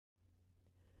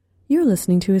You're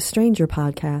listening to a Stranger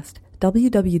podcast,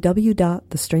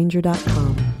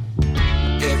 www.thestranger.com.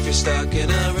 If you're stuck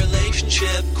in a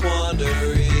relationship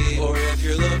quandary, or if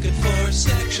you're looking for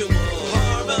sexual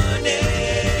harmony,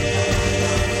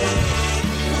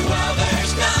 well,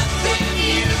 there's nothing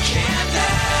you can't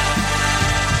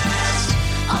ask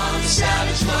on the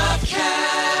Savage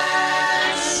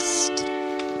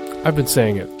Lovecast. I've been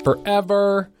saying it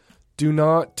forever. Do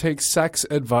not take sex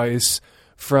advice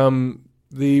from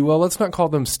let's not call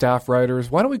them staff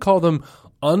writers. Why don't we call them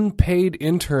unpaid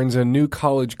interns and new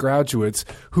college graduates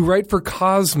who write for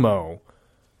Cosmo?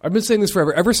 I've been saying this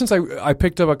forever. Ever since I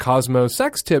picked up a Cosmo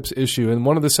sex tips issue, and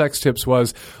one of the sex tips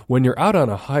was, when you're out on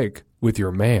a hike with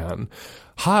your man,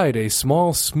 hide a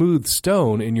small smooth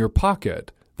stone in your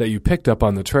pocket that you picked up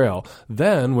on the trail.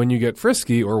 Then, when you get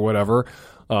frisky or whatever,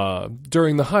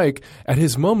 during the hike, at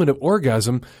his moment of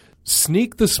orgasm,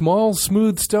 sneak the small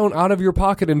smooth stone out of your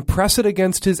pocket and press it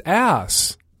against his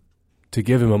ass to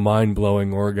give him a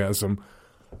mind-blowing orgasm.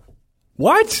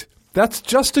 What? That's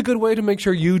just a good way to make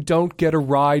sure you don't get a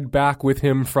ride back with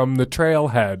him from the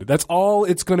trailhead. That's all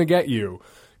it's going to get you.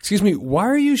 Excuse me, why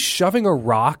are you shoving a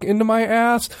rock into my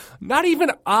ass? Not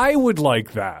even I would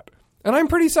like that. And I'm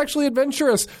pretty sexually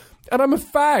adventurous, and I'm a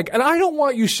fag, and I don't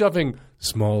want you shoving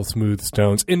small smooth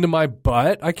stones into my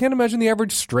butt. I can't imagine the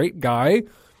average straight guy,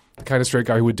 the kind of straight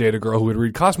guy who would date a girl who would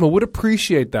read Cosmo, would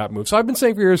appreciate that move. So I've been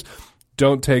saying for years,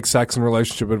 don't take sex and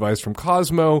relationship advice from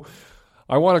Cosmo.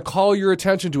 I want to call your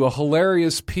attention to a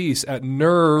hilarious piece at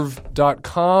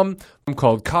nerve.com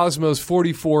called Cosmo's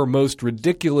 44 Most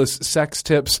Ridiculous Sex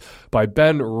Tips by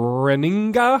Ben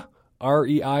Reninga,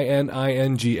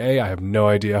 Reininga. I have no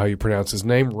idea how you pronounce his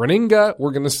name. Reninga,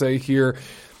 we're going to say here.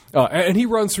 And he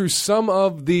runs through some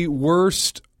of the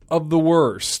worst,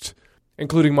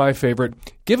 including my favorite.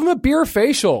 Give him a beer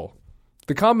facial.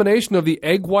 The combination of the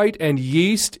egg white and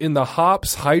yeast in the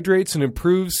hops hydrates and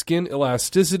improves skin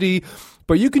elasticity,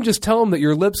 but you can just tell him that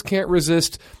your lips can't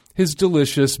resist his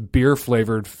delicious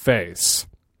beer-flavored face.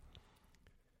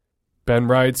 Ben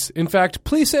writes, in fact,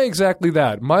 please say exactly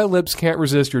that. My lips can't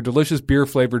resist your delicious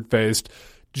beer-flavored face,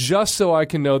 just so I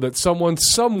can know that someone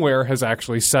somewhere has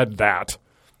actually said that.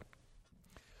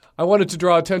 I wanted to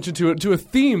draw attention to a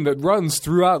theme that runs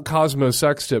throughout Cosmo's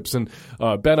sex tips, and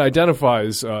Ben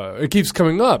identifies, it keeps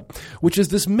coming up, which is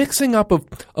this mixing up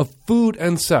of food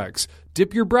and sex.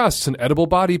 Dip your breasts in edible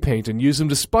body paint and use them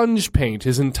to sponge paint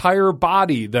his entire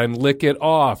body, then lick it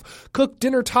off. Cook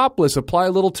dinner topless, apply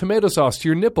a little tomato sauce to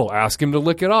your nipple, ask him to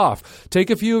lick it off. Take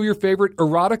a few of your favorite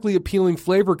erotically appealing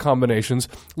flavor combinations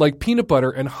like peanut butter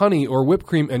and honey or whipped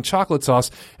cream and chocolate sauce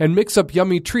and mix up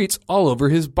yummy treats all over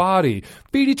his body.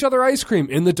 Feed each other ice cream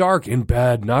in the dark, in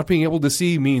bed. Not being able to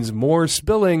see means more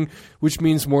spilling, which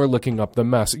means more licking up the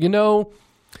mess. You know,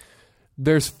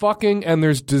 there's fucking and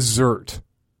there's dessert.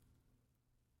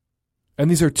 And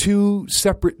these are two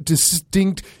separate,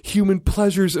 distinct human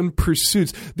pleasures and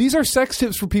pursuits. These are sex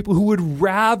tips for people who would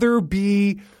rather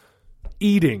be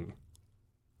eating.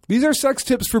 These are sex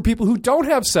tips for people who don't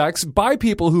have sex, by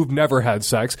people who've never had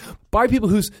sex, by people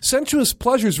whose sensuous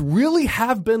pleasures really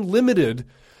have been limited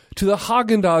to the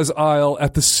Haagen-Dazs aisle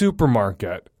at the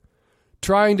supermarket,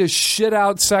 trying to shit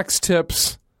out sex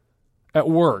tips at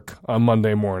work on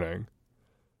Monday morning.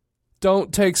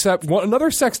 Don't take sex. Another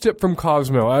sex tip from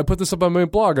Cosmo. I put this up on my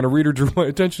blog and a reader drew my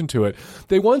attention to it.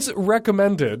 They once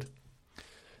recommended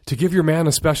to give your man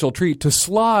a special treat to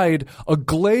slide a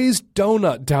glazed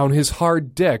donut down his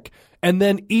hard dick and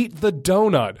then eat the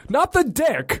donut. Not the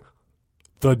dick,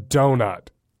 the donut.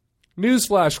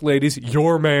 Newsflash, ladies,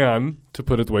 your man, to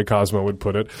put it the way Cosmo would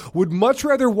put it, would much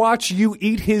rather watch you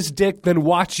eat his dick than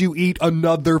watch you eat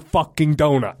another fucking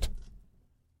donut.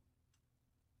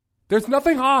 There's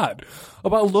nothing hot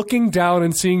about looking down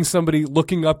and seeing somebody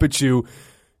looking up at you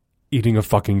eating a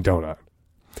fucking donut.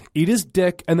 Eat his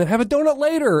dick and then have a donut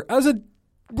later as a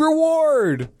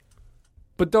reward.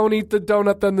 But don't eat the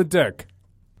donut, then the dick.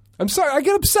 I'm sorry, I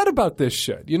get upset about this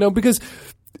shit, because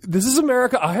this is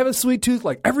America. I have a sweet tooth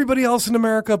like everybody else in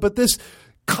America, but this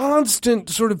constant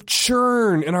sort of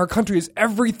churn in our country as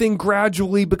everything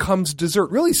gradually becomes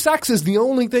dessert. Really, sex is the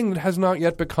only thing that has not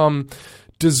yet become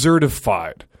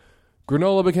dessertified.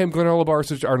 Granola became granola bars,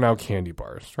 which are now candy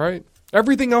bars, right?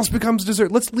 Everything else becomes dessert.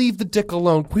 Let's leave the dick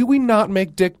alone. Can we not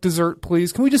make dick dessert,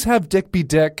 please? Can we just have dick be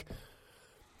dick?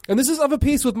 And this is of a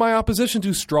piece with my opposition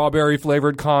to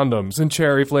strawberry-flavored condoms and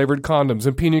cherry-flavored condoms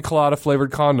and pina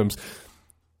colada-flavored condoms.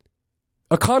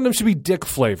 A condom should be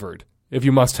dick-flavored if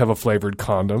you must have a flavored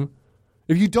condom.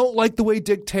 If you don't like the way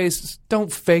dick tastes,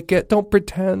 don't fake it. Don't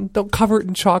pretend. Don't cover it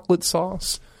in chocolate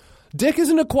sauce. Dick is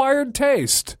an acquired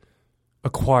taste.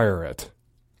 Acquire it.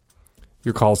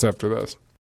 your calls after this.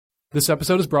 This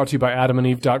episode is brought to you by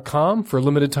AdamandEve.com. For a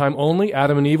limited time only,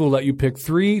 Adam and Eve will let you pick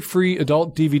 3 free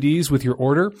adult DVDs with your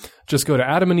order. Just go to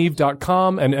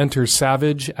AdamandEve.com and enter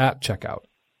SAVAGE at checkout.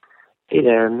 Hey,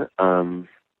 Dan.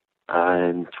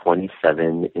 I'm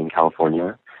 27 in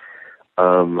California.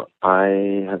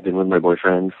 I have been with my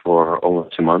boyfriend for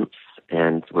almost 2 months,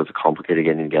 and it was complicated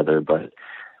getting together, but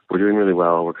we're doing really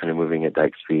well. We're kind of moving at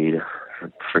dyke speed.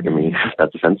 Forgive me if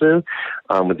that's offensive,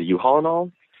 with the U-Haul and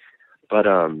all. But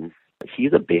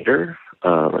he's a baiter.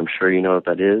 I'm sure you know what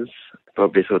that is.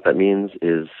 But basically what that means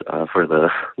is, for the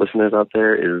listeners out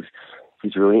there, is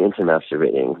he's really into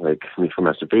masturbating, like mutual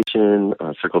masturbation,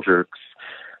 circle jerks,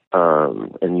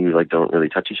 and you don't really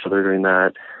touch each other during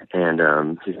that.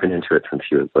 And he's been into it since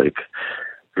he was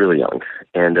really young.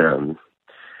 And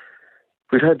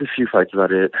we've had a few fights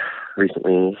about it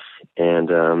recently,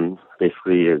 and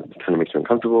basically it kind of makes me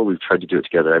uncomfortable. We've tried to do it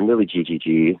together. I'm really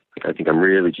GGG. I think I'm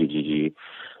really GGG.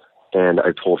 And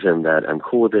I told him that I'm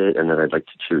cool with it and that I'd like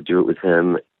to do it with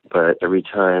him. But every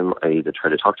time I either try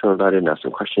to talk to him about it and ask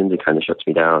him questions, he kind of shuts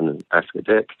me down and acts like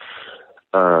a dick.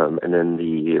 And then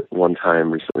the one time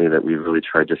recently that we really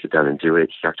tried to sit down and do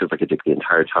it, he acted like a dick the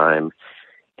entire time,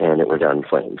 and it went down in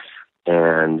flames.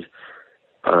 And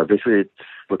basically it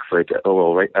looks like,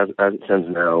 right as it stands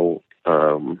now,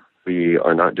 we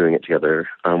are not doing it together.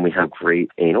 We have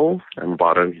great anal. I'm the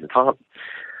bottom, he's the top.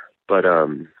 But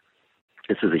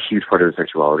this is a huge part of his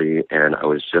sexuality, and I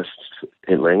was just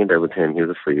laying in bed with him. He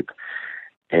was asleep,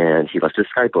 and he left his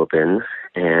Skype open,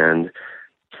 and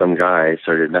some guy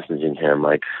started messaging him,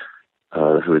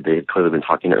 who they had clearly been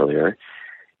talking earlier,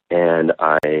 and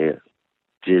I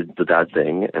did the bad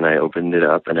thing, and I opened it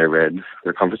up, and I read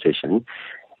their conversation,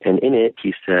 and in it,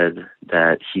 he said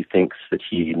that he thinks that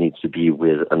he needs to be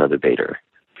with another baiter,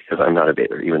 because I'm not a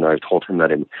baiter, even though I've told him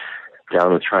that I'm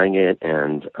down with trying it,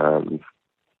 and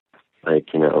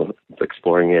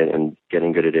exploring it and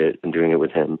getting good at it and doing it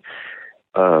with him.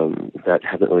 That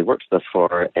hasn't really worked thus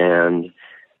far. And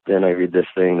then I read this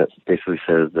thing that basically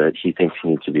says that he thinks he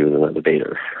needs to be with another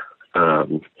baiter.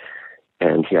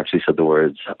 And he actually said the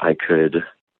words, I could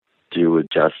do with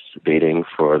just baiting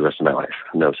for the rest of my life.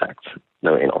 No sex,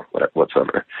 no anal,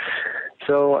 whatsoever.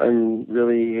 So I'm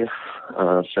really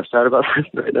stressed out about this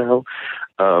right now.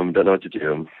 Don't know what to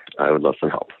do. I would love some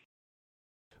help.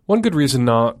 One good reason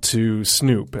not to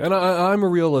snoop, and I'm a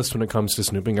realist when it comes to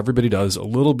snooping. Everybody does a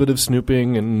little bit of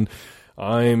snooping, and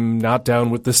I'm not down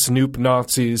with the snoop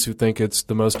Nazis who think it's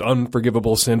the most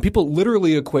unforgivable sin. People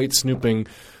literally equate snooping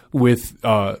with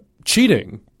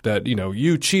cheating, that,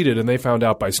 you cheated and they found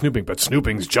out by snooping, but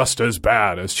snooping's just as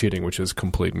bad as cheating, which is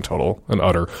complete and total and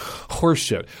utter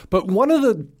horseshit. But one of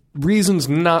the reasons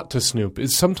not to snoop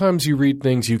is sometimes you read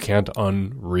things you can't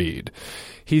unread.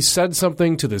 He said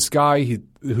something to this guy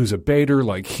who's a baiter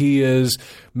like he is.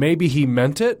 Maybe he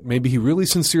meant it. Maybe he really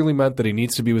sincerely meant that he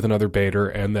needs to be with another baiter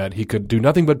and that he could do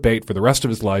nothing but bait for the rest of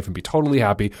his life and be totally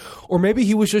happy. Or maybe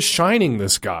he was just shining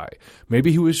this guy.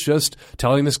 Maybe he was just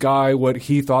telling this guy what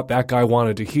he thought that guy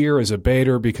wanted to hear as a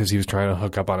baiter because he was trying to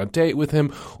hook up on a date with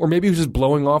him. Or maybe he was just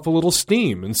blowing off a little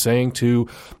steam and saying to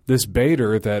this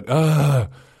baiter that,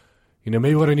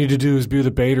 maybe what I need to do is be with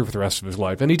a baiter for the rest of his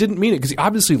life. And he didn't mean it because he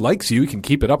obviously likes you. He can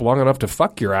keep it up long enough to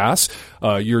fuck your ass.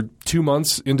 You're 2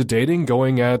 months into dating,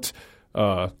 going at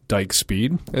dyke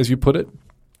speed, as you put it,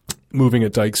 moving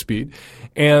at dyke speed.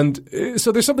 And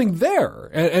so there's something there.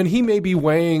 And he may be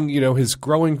weighing, his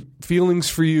growing feelings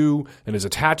for you and his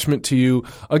attachment to you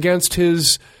against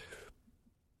his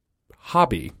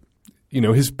hobby.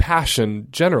 His passion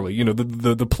generally,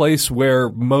 the place where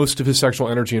most of his sexual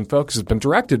energy and focus has been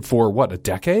directed for, a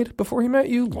decade before he met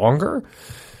you? Longer?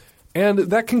 And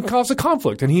that can cause a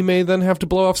conflict, and he may then have to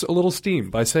blow off a little steam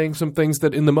by saying some things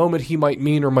that in the moment he might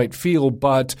mean or might feel,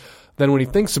 but then when he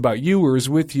thinks about you or is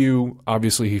with you,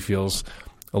 obviously he feels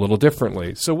a little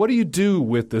differently. So what do you do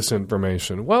with this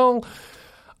information? Well,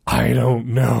 I don't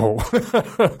know.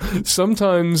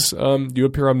 Sometimes you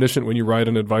appear omniscient when you write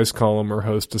an advice column or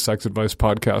host a sex advice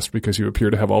podcast because you appear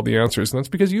to have all the answers. And that's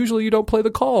because usually you don't play the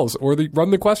calls or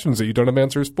run the questions that you don't have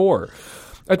answers for.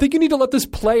 I think you need to let this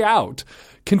play out.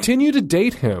 Continue to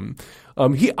date him.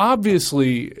 He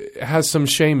obviously has some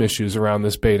shame issues around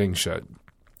this baiting shit.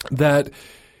 That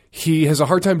he has a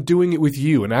hard time doing it with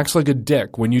you and acts like a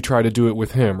dick when you try to do it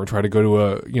with him or try to go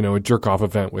to a jerk-off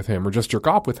event with him or just jerk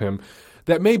off with him.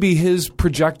 that may be his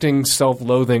projecting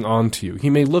self-loathing onto you. He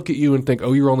may look at you and think,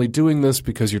 oh, you're only doing this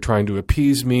because you're trying to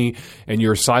appease me and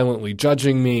you're silently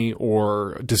judging me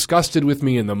or disgusted with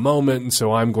me in the moment, and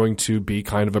so I'm going to be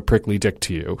kind of a prickly dick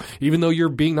to you, even though you're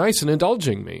being nice and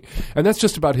indulging me. And that's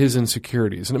just about his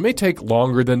insecurities. And it may take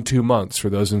longer than 2 months for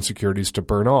those insecurities to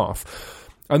burn off.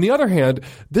 On the other hand,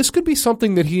 this could be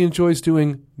something that he enjoys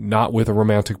doing not with a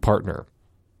romantic partner.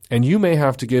 And you may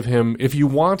have to give him, if you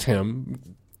want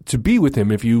him to be with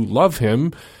him, if you love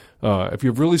him, if you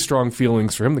have really strong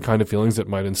feelings for him, the kind of feelings that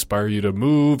might inspire you to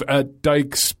move at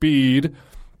dyke speed,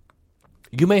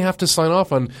 you may have to sign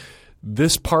off on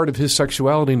this part of his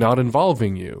sexuality not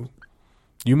involving you.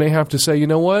 You may have to say, you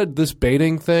know what, this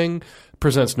baiting thing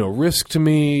presents no risk to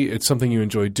me. It's something you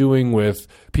enjoy doing with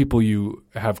people you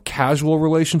have casual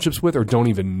relationships with or don't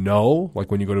even know,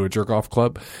 like when you go to a jerk-off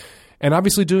club. And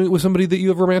obviously doing it with somebody that you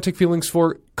have romantic feelings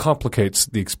for complicates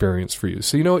the experience for you.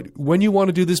 So, you know what, when you want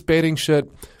to do this baiting shit,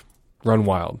 run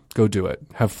wild. Go do it.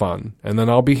 Have fun. And then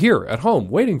I'll be here at home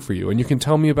waiting for you. And you can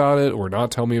tell me about it or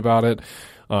not tell me about it.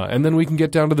 And then we can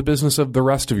get down to the business of the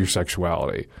rest of your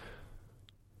sexuality.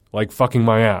 Like fucking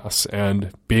my ass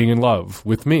and being in love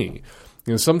with me.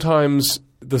 You know, sometimes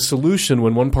the solution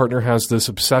when one partner has this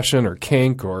obsession or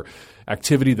kink or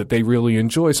activity that they really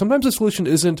enjoy, sometimes the solution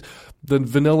isn't the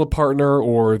vanilla partner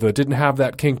or the didn't have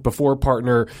that kink before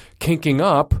partner kinking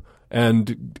up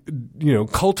and, you know,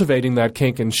 cultivating that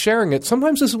kink and sharing it.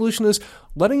 Sometimes the solution is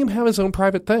letting him have his own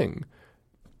private thing.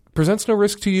 Presents no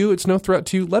risk to you. It's no threat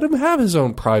to you. Let him have his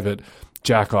own private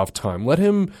jack-off time. Let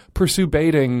him pursue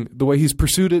baiting the way he's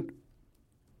pursued it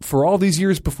for all these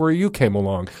years before you came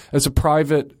along, as a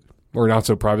private, or not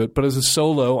so private, but as a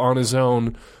solo on his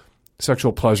own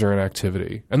sexual pleasure and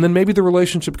activity. And then maybe the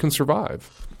relationship can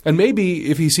survive. And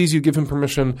maybe if he sees you give him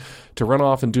permission to run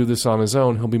off and do this on his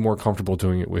own, he'll be more comfortable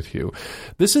doing it with you.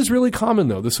 This is really common,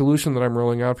 though. The solution that I'm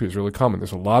rolling out for you is really common.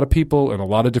 There's a lot of people in a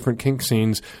lot of different kink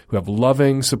scenes who have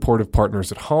loving, supportive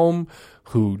partners at home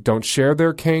who don't share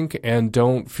their kink and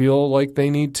don't feel like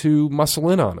they need to muscle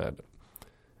in on it.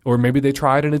 Or maybe they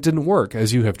tried and it didn't work,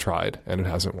 as you have tried and it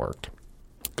hasn't worked.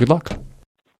 Good luck.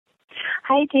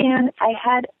 Hi, Dan. I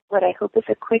had what I hope is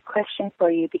a quick question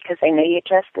for you because I know you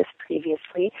addressed this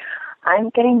previously. I'm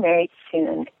getting married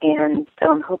soon, and so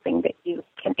I'm hoping that you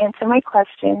can answer my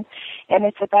question, and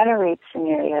it's about a rape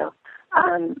scenario.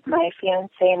 My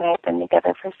fiancé and I have been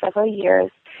together for several years,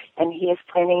 and he is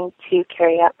planning to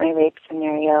carry out my rape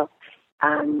scenario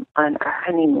on our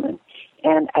honeymoon.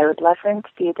 And I would love for him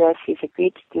to do this. He's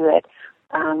agreed to do it.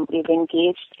 We've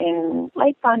engaged in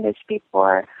light bondage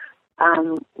before.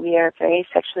 We are very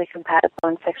sexually compatible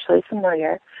and sexually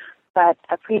familiar. But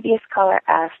a previous caller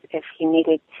asked if he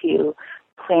needed to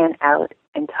plan out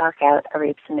and talk out a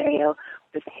rape scenario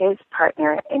with his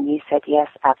partner, and you said yes,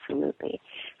 absolutely.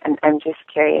 And I'm just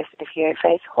curious if your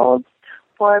advice holds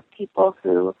for people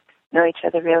who know each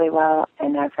other really well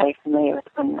and are very familiar with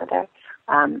one another.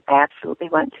 I absolutely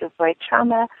want to avoid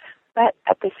trauma, but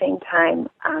at the same time,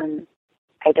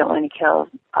 I don't want to kill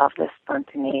all of the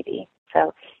spontaneity.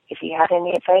 So if you have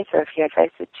any advice or if your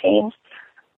advice has changed,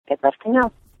 I'd love to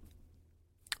know.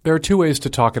 There are two ways to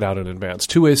talk it out in advance,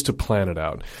 two ways to plan it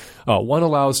out. One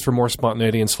allows for more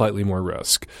spontaneity and slightly more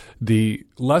risk. The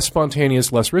less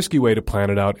spontaneous, less risky way to plan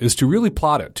it out is to really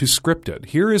plot it, to script it.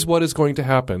 Here is what is going to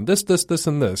happen, this,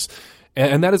 and this.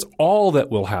 And that is all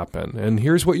that will happen. And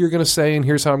here's what you're going to say, and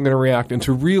here's how I'm going to react, and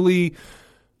to really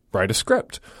write a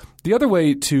script. The other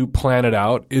way to plan it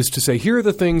out is to say, here are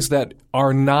the things that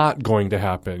are not going to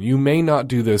happen. You may not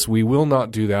do this. We will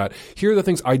not do that. Here are the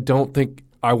things I don't think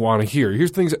I want to hear.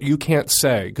 Here's things that you can't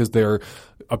say because they're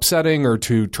upsetting or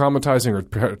too traumatizing or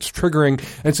perhaps triggering.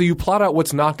 And so you plot out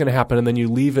what's not going to happen, and then you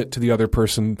leave it to the other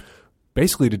person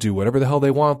basically to do whatever the hell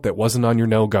they want that wasn't on your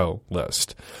no-go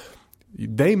list.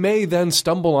 They may then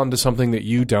stumble onto something that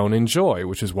you don't enjoy,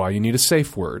 which is why you need a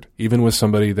safe word, even with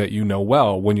somebody that you know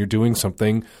well when you're doing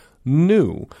something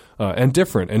new and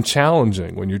different and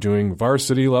challenging, when you're doing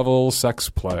varsity level sex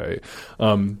play.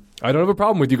 I don't have a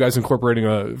problem with you guys incorporating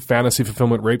a fantasy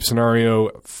fulfillment rape scenario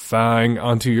thing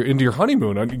into your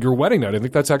honeymoon, on your wedding night. I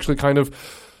think that's actually kind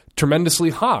of tremendously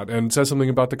hot and says something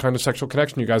about the kind of sexual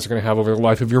connection you guys are going to have over the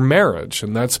life of your marriage.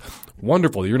 And that's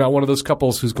wonderful. You're not one of those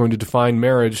couples who's going to define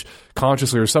marriage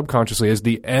consciously or subconsciously as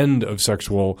the end of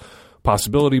sexual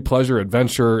possibility, pleasure,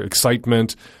 adventure,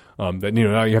 excitement, that, you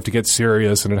know, now you have to get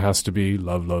serious and it has to be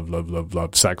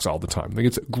love, sex all the time. I think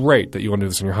it's great that you want to do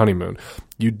this on your honeymoon.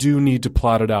 You do need to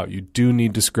plot it out. You do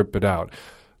need to script it out.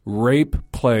 Rape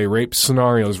play, rape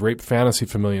scenarios, rape fantasy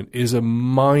familiar is a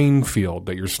minefield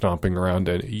that you're stomping around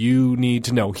in. You need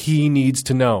to know. He needs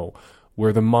to know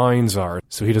where the mines are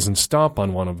so he doesn't stomp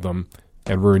on one of them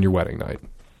and ruin your wedding night.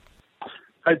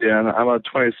 Hi, Dan. I'm a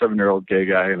 27-year-old gay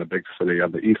guy in a big city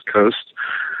on the East Coast.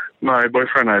 My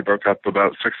boyfriend and I broke up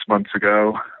about 6 months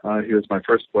ago. He was my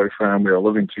first boyfriend. We were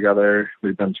living together.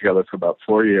 We've been together for about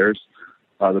 4 years.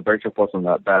 The breakup wasn't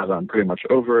that bad. I'm pretty much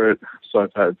over it. So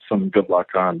I've had some good luck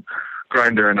on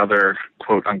Grindr and other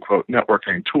quote-unquote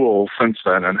networking tools since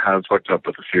then, and have hooked up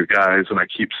with a few guys, and I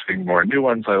keep seeing more new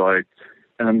ones I like,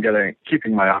 and I'm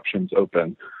keeping my options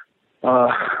open.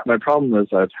 My problem is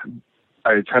that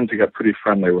I tend to get pretty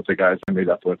friendly with the guys I meet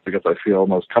up with because I feel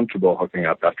most comfortable hooking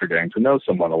up after getting to know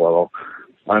someone a little.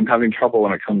 I'm having trouble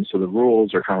when it comes to the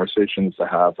rules or conversations to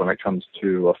have when it comes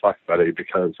to a fuck buddy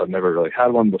because I've never really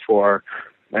had one before,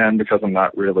 and because I'm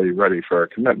not really ready for a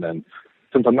commitment.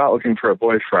 Since I'm not looking for a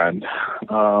boyfriend,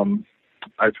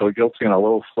 I feel guilty and a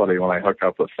little slutty when I hook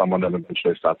up with someone and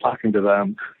eventually stop talking to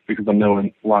them because I'm no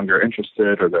longer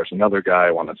interested, or there's another guy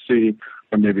I want to see,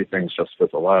 or maybe things just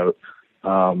fizzle out.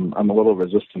 I'm a little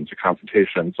resistant to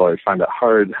confrontation, so I find it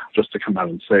hard just to come out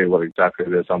and say what exactly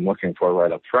it is I'm looking for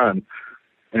right up front.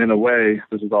 And in a way,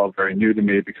 this is all very new to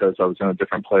me because I was in a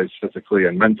different place physically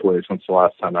and mentally since the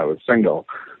last time I was single.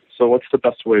 So what's the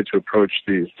best way to approach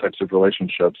these types of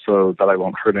relationships so that I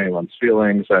won't hurt anyone's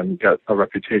feelings and get a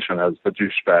reputation as the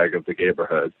douchebag of the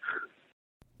neighborhood?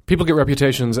 People get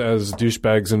reputations as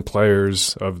douchebags and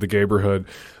players of the neighborhood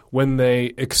when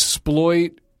they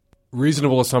exploit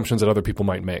reasonable assumptions that other people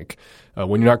might make.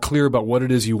 When you're not clear about what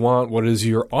it is you want, what it is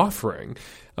you're offering.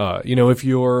 If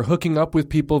you're hooking up with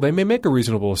people, they may make a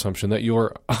reasonable assumption that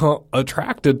you're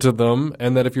attracted to them,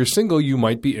 and that if you're single, you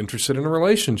might be interested in a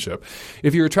relationship.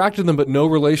 If you're attracted to them but no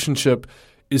relationship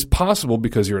is possible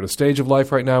because you're at a stage of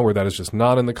life right now where that is just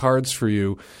not in the cards for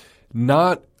you,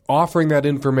 not offering that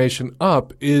information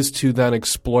up is to then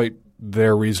exploit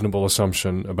their reasonable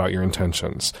assumption about your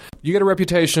intentions. You get a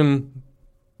reputation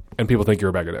and people think you're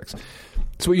a bag of dicks.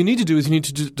 So what you need to do is you need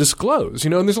to disclose,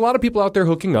 and there's a lot of people out there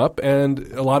hooking up, and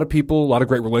a lot of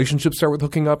great relationships start with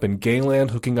hooking up. In gayland,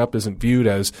 hooking up isn't viewed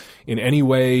as in any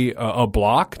way a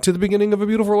block to the beginning of a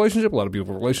beautiful relationship. A lot of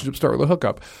beautiful relationships start with a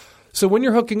hookup. So when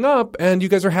you're hooking up and you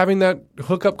guys are having that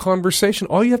hookup conversation,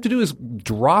 all you have to do is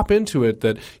drop into it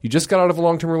that you just got out of a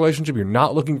long-term relationship, you're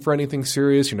not looking for anything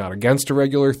serious, you're not against a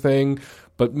regular thing,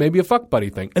 but maybe a fuck buddy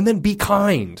thing. And then be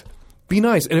kind. Be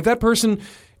nice. And if that person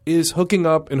is hooking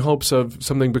up in hopes of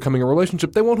something becoming a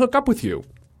relationship, they won't hook up with you.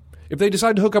 If they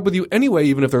decide to hook up with you anyway,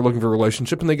 even if they're looking for a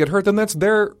relationship and they get hurt, then that's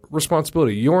their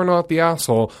responsibility. You're not the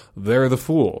asshole. They're the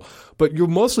fool. But you'll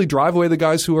mostly drive away the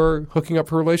guys who are hooking up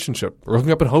for a relationship or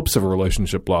hooking up in hopes of a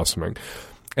relationship blossoming.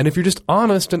 And if you're just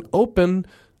honest and open,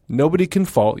 nobody can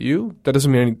fault you. That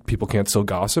doesn't mean people can't still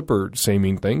gossip or say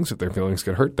mean things. If their feelings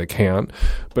get hurt, they can.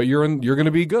 But you're going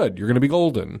to be good. You're going to be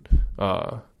golden.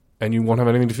 And you won't have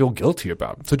anything to feel guilty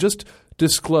about. So just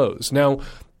disclose. Now,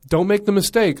 don't make the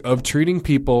mistake of treating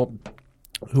people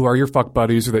who are your fuck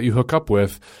buddies or that you hook up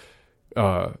with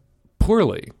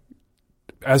poorly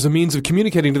as a means of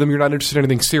communicating to them you're not interested in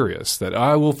anything serious, that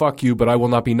I will fuck you, but I will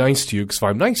not be nice to you, because if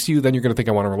I'm nice to you, then you're going to think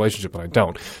I want a relationship, and I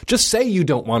don't. Just say you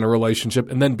don't want a relationship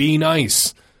and then be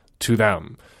nice to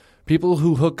them. People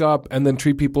who hook up and then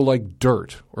treat people like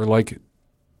dirt or like,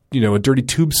 a dirty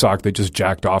tube sock they just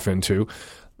jacked off into,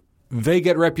 they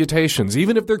get reputations,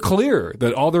 even if they're clear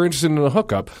that all they're interested in a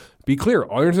hookup. Be clear,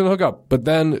 all you're interested in a hookup, but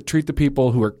then treat the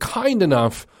people who are kind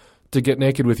enough to get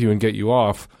naked with you and get you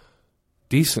off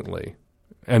decently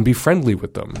and be friendly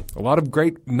with them. A lot of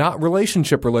great, not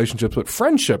relationships, but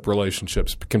friendship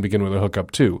relationships can begin with a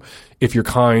hookup too, if you're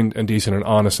kind and decent and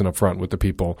honest and upfront with the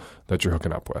people that you're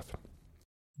hooking up with.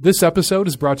 This episode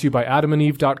is brought to you by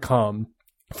AdamandEve.com.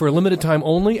 For a limited time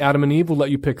only, Adam and Eve will let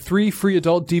you pick 3 free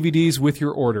adult DVDs with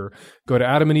your order. Go to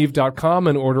AdamandEve.com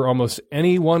and order almost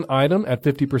any one item at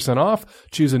 50% off.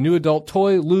 Choose a new adult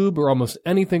toy, lube, or almost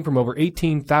anything from over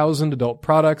 18,000 adult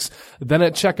products. Then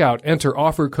at checkout, enter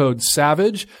offer code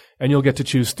SAVAGE, and you'll get to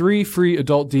choose 3 free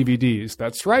adult DVDs.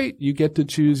 That's right, you get to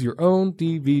choose your own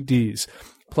DVDs.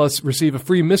 Plus, receive a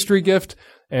free mystery gift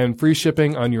and free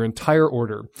shipping on your entire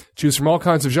order. Choose from all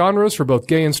kinds of genres for both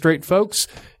gay and straight folks.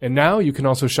 And now you can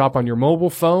also shop on your mobile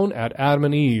phone at Adam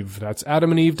and Eve. That's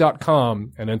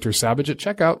AdamandEve.com and enter Savage at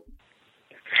checkout.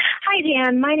 Hi,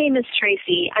 Dan. My name is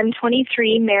Tracy. I'm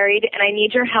 23, married, and I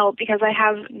need your help because I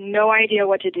have no idea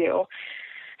what to do.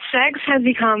 Sex has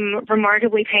become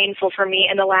remarkably painful for me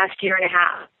in the last year and a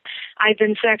half. I've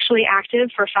been sexually active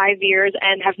for 5 years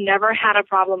and have never had a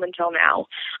problem until now.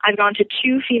 I've gone to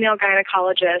 2 female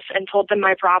gynecologists and told them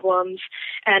my problems,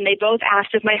 and they both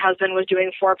asked if my husband was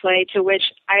doing foreplay, to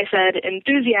which I said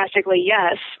enthusiastically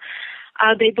yes.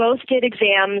 They both did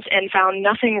exams and found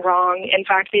nothing wrong. In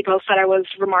fact, they both said I was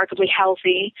remarkably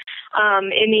healthy.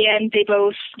 In the end, they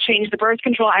both changed the birth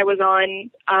control I was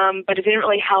on, but it didn't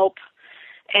really help,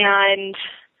 and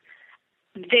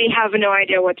they have no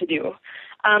idea what to do.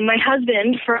 My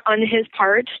husband, on his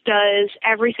part, does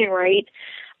everything right.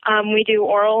 We do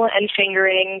oral and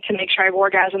fingering to make sure I have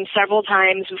orgasm several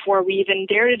times before we even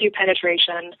dare to do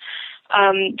penetration.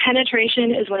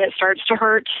 Penetration is when it starts to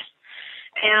hurt,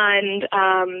 and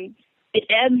it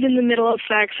ebbs in the middle of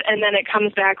sex, and then it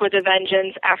comes back with a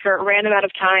vengeance after a random amount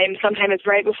of time. Sometimes it's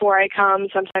right before I come.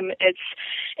 Sometimes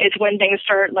it's when things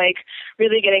start like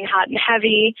really getting hot and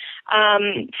heavy.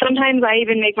 Sometimes I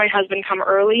even make my husband come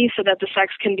early so that the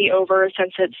sex can be over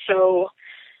since it's so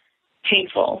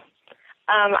painful.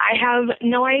 I have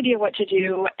no idea what to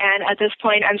do, and at this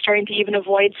point I'm starting to even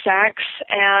avoid sex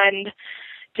and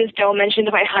just don't mention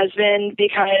to my husband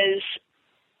because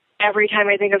every time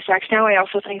I think of sex now, I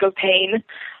also think of pain.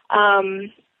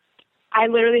 I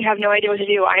literally have no idea what to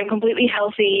do. I am completely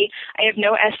healthy. I have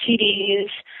no STDs.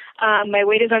 My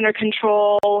weight is under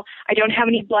control. I don't have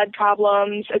any blood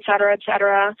problems, et cetera, et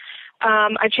cetera.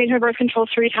 I've changed my birth control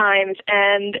 3 times,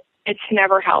 and it's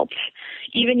never helped.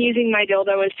 Even using my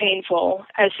dildo is painful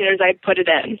as soon as I put it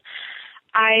in.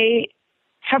 I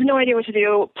have no idea what to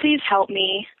do. Please help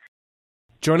me.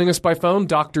 Joining us by phone,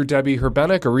 Dr. Debbie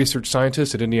Herbenek, a research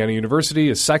scientist at Indiana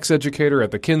University, a sex educator at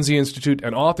the Kinsey Institute,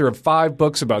 and author of 5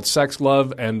 books about sex,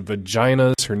 love, and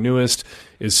vaginas. Her newest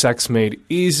is Sex Made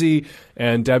Easy,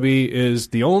 and Debbie is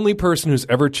the only person who's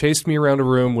ever chased me around a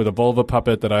room with a vulva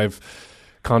puppet that I've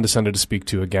condescended to speak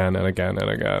to again and again and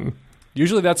again.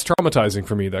 Usually that's traumatizing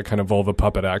for me, that kind of vulva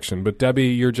puppet action. But Debbie,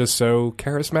 you're just so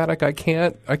charismatic, I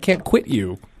can't quit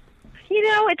you. You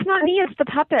know, it's not me, it's the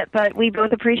puppet, but we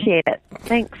both appreciate it.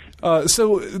 Thanks.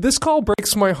 So this call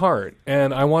breaks my heart,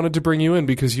 and I wanted to bring you in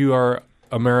because you are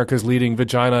America's leading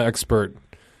vagina expert.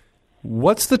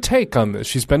 What's the take on this?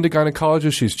 She's been to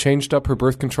gynecologists, she's changed up her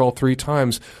birth control 3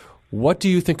 times. What do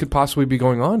you think could possibly be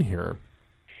going on here?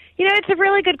 You know, it's a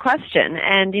really good question.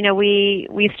 And, you know,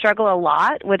 we struggle a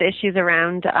lot with issues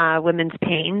around women's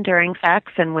pain during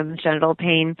sex and women's genital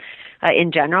pain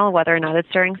in general, whether or not it's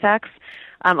during sex.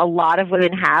 A lot of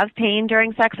women have pain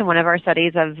during sex. In one of our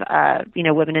studies of,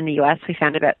 women in the U.S., we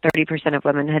found about 30% of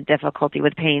women had difficulty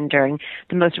with pain during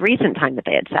the most recent time that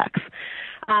they had sex.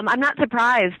 I'm not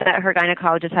surprised that her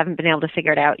gynecologists haven't been able to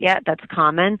figure it out yet. That's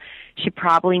common. She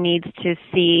probably needs to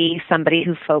see somebody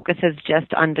who focuses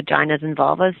just on vaginas and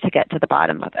vulvas to get to the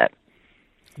bottom of it.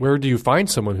 Where do you find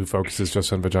someone who focuses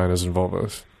just on vaginas and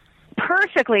vulvas?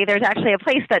 Perfectly. There's actually a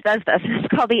place that does this.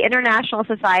 It's called the International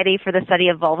Society for the Study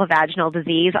of Vulvovaginal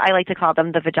Disease. I like to call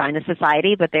them the Vagina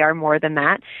Society, but they are more than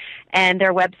that. And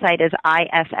their website is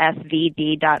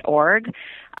issvd.org.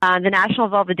 The National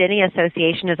Vulvodynia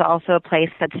Association is also a place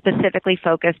that's specifically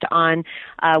focused on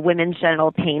women's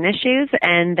genital pain issues,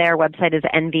 and their website is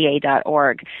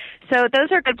nva.org. So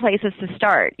those are good places to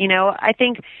start. You know, I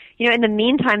think, in the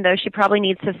meantime, though, she probably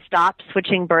needs to stop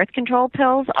switching birth control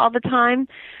pills all the time.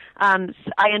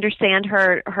 I understand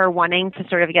her wanting to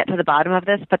sort of get to the bottom of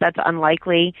this, but that's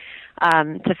unlikely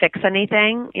to fix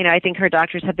anything. I think her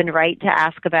doctors have been right to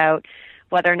ask about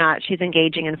whether or not she's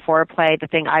engaging in foreplay. The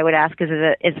thing I would ask is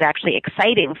it actually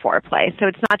exciting foreplay? So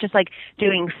it's not just like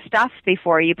doing stuff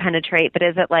before you penetrate, but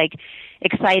is it like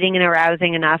exciting and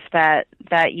arousing enough that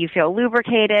you feel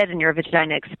lubricated and your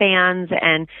vagina expands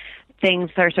and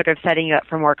things are sort of setting you up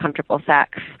for more comfortable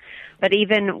sex? But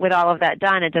even with all of that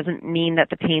done, it doesn't mean that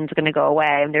the pain's going to go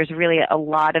away. And there's really a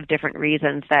lot of different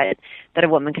reasons that a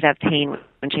woman could have pain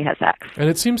when she has sex. And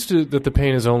it seems that the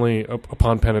pain is only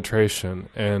upon penetration.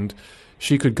 And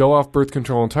she could go off birth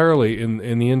control entirely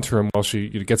in the interim while she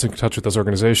gets in touch with those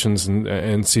organizations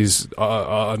and sees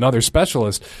another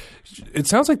specialist. It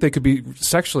sounds like they could be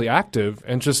sexually active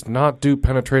and just not do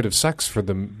penetrative sex for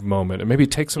the moment and maybe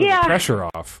take some of the pressure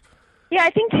off. Yeah, I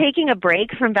think taking a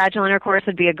break from vaginal intercourse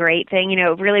would be a great thing.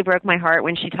 It really broke my heart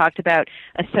when she talked about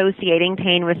associating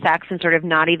pain with sex and sort of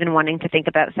not even wanting to think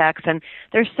about sex. And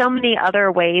there's so many other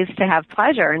ways to have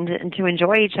pleasure and to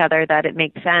enjoy each other that it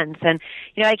makes sense. And,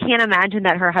 I can't imagine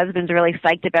that her husband's really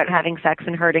psyched about having sex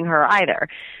and hurting her either.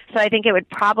 So I think it would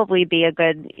probably be a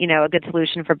good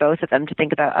solution for both of them to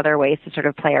think about other ways to sort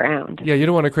of play around. Yeah, you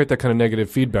don't want to create that kind of negative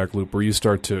feedback loop where you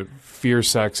start to fear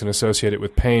sex and associate it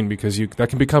with pain because that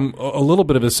can become a little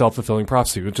bit of a self-fulfilling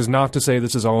prophecy, which is not to say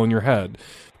this is all in your head,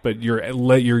 but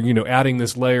you're adding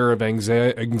this layer of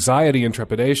anxiety and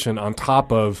trepidation on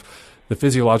top of the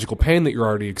physiological pain that you're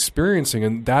already experiencing,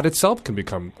 and that itself can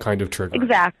become kind of triggering.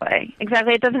 Exactly.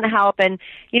 It doesn't help. And,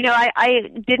 I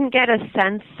didn't get a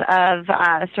sense of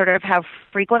sort of how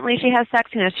frequently she has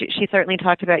sex. She certainly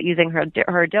talked about using her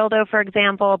dildo, for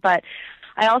example, but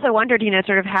I also wondered,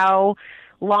 sort of how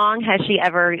long has she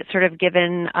ever sort of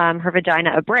given her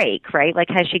vagina a break, right? Like,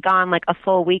 has she gone like a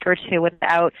full week or two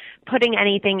without putting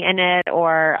anything in it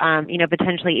or,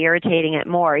 potentially irritating it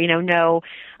more? No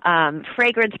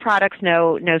fragrance products,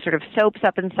 no sort of soaps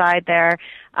up inside there,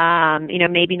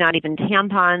 maybe not even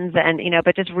tampons, and,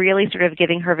 but just really sort of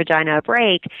giving her vagina a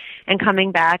break and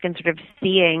coming back and sort of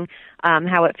seeing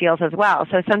how it feels as well.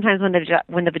 So sometimes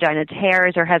when the vagina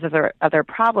tears or has other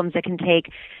problems, it can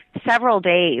take several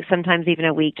days, sometimes even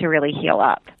a week, to really heal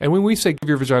up. And when we say give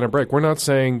your vagina a break, we're not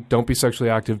saying don't be sexually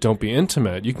active, don't be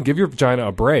intimate. You can give your vagina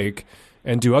a break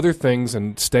and do other things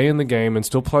and stay in the game and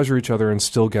still pleasure each other and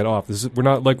still get off. We're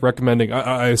not like recommending,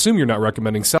 I assume you're not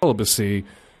recommending celibacy.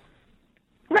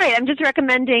 Right. I'm just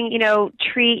recommending,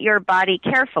 treat your body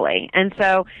carefully. And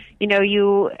so,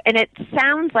 and it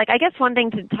sounds like, I guess one thing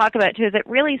to talk about too is it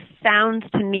really sounds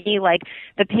to me like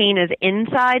the pain is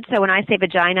inside. So when I say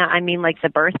vagina, I mean like the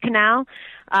birth canal,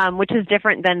 which is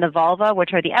different than the vulva,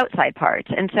 which are the outside parts.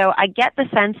 And so I get the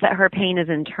sense that her pain is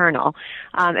internal.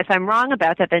 If I'm wrong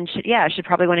about that, then I should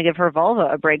probably want to give her vulva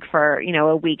a break for,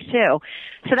 a week too.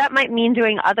 So that might mean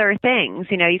doing other things.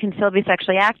 You can still be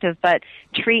sexually active, but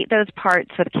treat those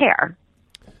parts with care.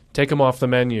 Take them off the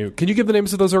menu. Can you give the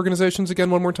names of those organizations again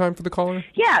one more time for the caller?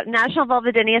 Yeah, National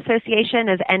Vulvodynia Association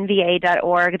is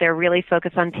nva.org. They're really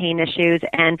focused on pain issues,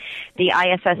 and the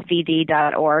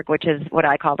issvd.org, which is what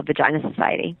I call the Vagina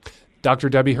Society. Dr.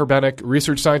 Debbie Herbenek,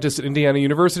 research scientist at Indiana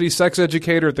University, sex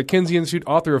educator at the Kinsey Institute,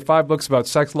 author of 5 books about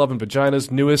sex, love, and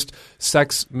vaginas, newest,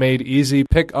 Sex Made Easy.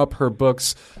 Pick up her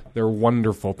books. They're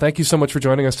wonderful. Thank you so much for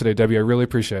joining us today, Debbie. I really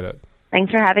appreciate it. Thanks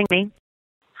for having me.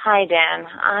 Hi, Dan.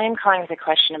 I'm calling with a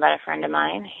question about a friend of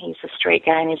mine. He's a straight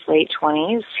guy in his late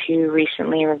 20s who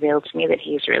recently revealed to me that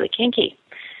he's really kinky.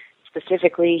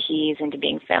 Specifically, he's into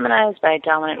being feminized by a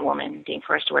dominant woman, being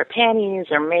forced to wear panties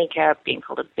or makeup, being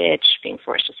called a bitch, being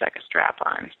forced to suck a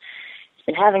strap-on. He's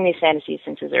been having these fantasies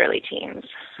since his early teens.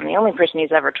 I'm the only person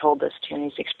he's ever told this to, and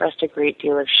he's expressed a great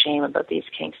deal of shame about these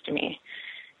kinks to me.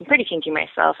 I'm pretty kinky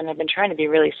myself, and I've been trying to be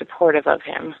really supportive of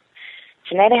him.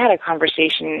 Tonight I had a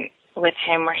conversation with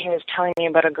him where he was telling me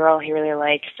about a girl he really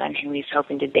likes and who he's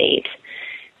hoping to date.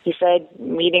 He said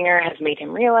meeting her has made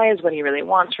him realize what he really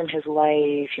wants from his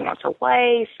life. He wants a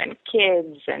wife and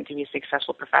kids and to be a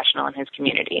successful professional in his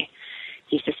community.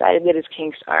 He's decided that his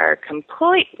kinks are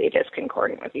completely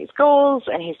discordant with these goals,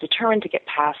 and he's determined to get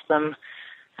past them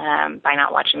by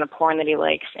not watching the porn that he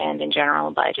likes and, in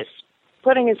general, by just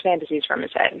putting his fantasies from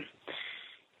his head.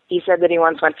 He said that he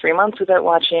once went 3 months without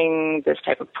watching this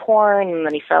type of porn, and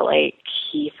that he felt like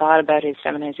he thought about his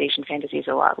feminization fantasies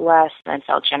a lot less and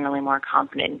felt generally more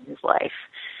confident in his life.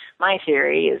 My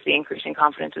theory is the increasing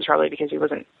confidence is probably because he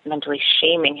wasn't mentally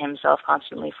shaming himself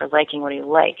constantly for liking what he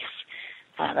likes.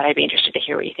 But I'd be interested to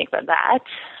hear what you think about that.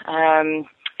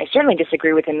 I certainly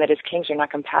disagree with him that his kinks are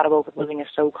not compatible with living a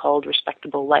so-called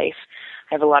respectable life.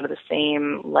 I have a lot of the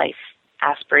same life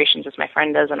aspirations as my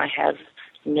friend does, and I have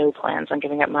no plans on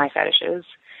giving up my fetishes.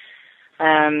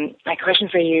 My question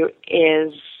for you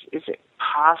is it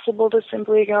possible to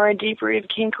simply ignore a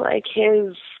deep-rooted kink like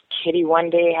his? Could he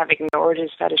one day have ignored his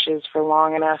fetishes for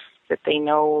long enough that they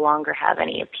no longer have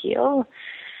any appeal?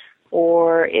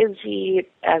 Or is he,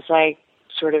 as I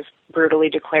sort of brutally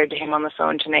declared to him on the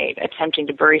phone tonight, attempting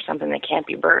to bury something that can't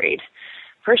be buried?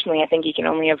 Personally, I think he can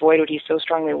only avoid what he's so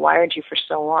strongly wired to for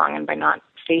so long, and by not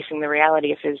facing the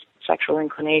reality of his sexual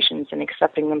inclinations and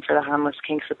accepting them for the harmless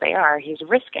kinks that they are, he's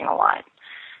risking a lot.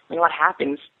 I mean, what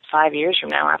happens 5 years from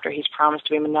now after he's promised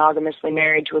to be monogamously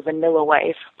married to a vanilla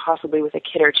wife, possibly with a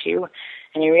kid or two,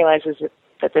 and he realizes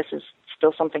that this is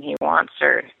still something he wants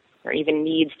or even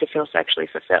needs to feel sexually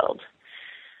fulfilled?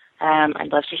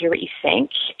 I'd love to hear what you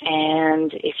think,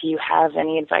 and if you have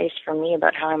any advice for me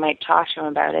about how I might talk to him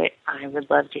about it, I would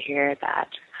love to hear that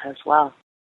as well.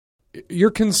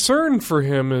 Your concern for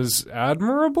him is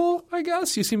admirable, I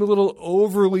guess. You seem a little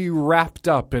overly wrapped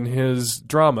up in his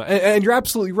drama. And you're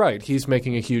absolutely right. He's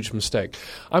making a huge mistake.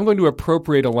 I'm going to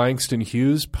appropriate a Langston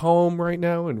Hughes poem right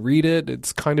now and read it.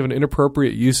 It's kind of an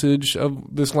inappropriate usage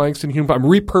of this Langston Hughes poem.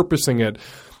 I'm repurposing it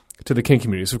to the kink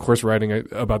community. So, of course, writing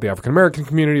about the African-American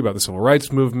community, about the civil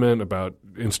rights movement, about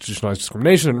institutionalized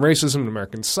discrimination and racism in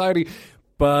American society.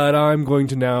 But I'm going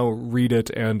to now read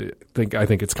it, and I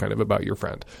think it's kind of about your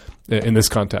friend in this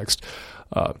context.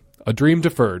 A dream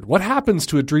deferred. What happens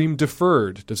to a dream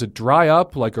deferred? Does it dry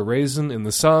up like a raisin in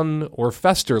the sun, or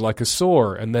fester like a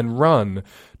sore and then run?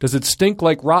 Does it stink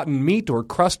like rotten meat, or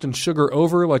crust and sugar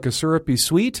over like a syrupy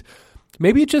sweet?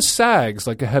 Maybe it just sags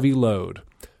like a heavy load.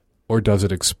 Or does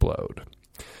it explode?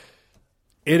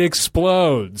 It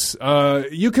explodes.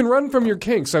 You can run from your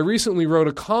kinks. I recently wrote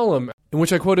a column in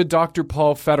which I quoted Dr.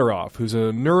 Paul Fedorov, who's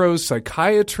a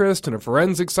neuropsychiatrist and a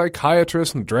forensic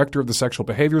psychiatrist and director of the Sexual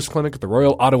Behaviors Clinic at the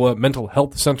Royal Ottawa Mental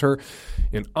Health Centre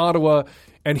in Ottawa.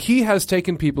 And he has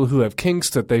taken people who have kinks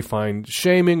that they find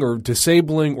shaming or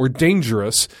disabling or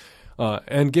dangerous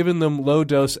and given them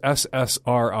low-dose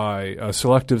SSRI,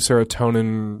 selective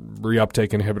serotonin reuptake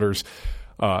inhibitors.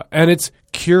 And it's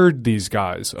cured these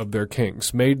guys of their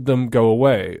kinks, made them go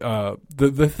away.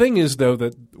 The thing is, though,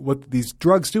 that what these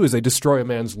drugs do is they destroy a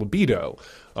man's libido.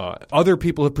 Other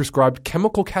people have prescribed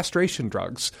chemical castration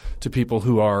drugs to people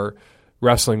who are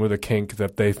wrestling with a kink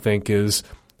that they think is,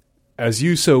 as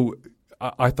you so,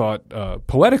 I thought,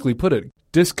 poetically put it,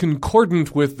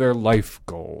 discordant with their life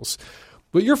goals.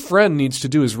 What your friend needs to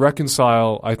do is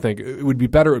reconcile, I think, it would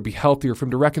be healthier for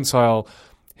him to reconcile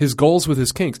his goals with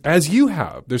his kinks, as you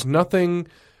have. There's nothing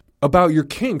about your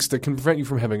kinks that can prevent you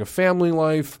from having a family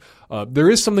life.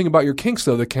 There is something about your kinks,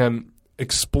 though, that can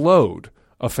explode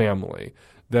a family.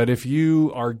 That if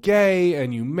you are gay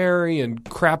and you marry and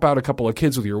crap out a couple of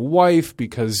kids with your wife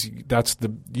because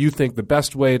you think the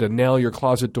best way to nail your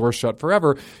closet door shut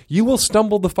forever, you will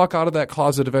stumble the fuck out of that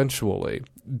closet eventually.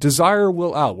 Desire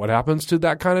will out. What happens to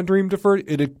that kind of dream deferred?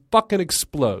 It fucking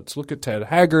explodes. Look at Ted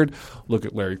Haggard. Look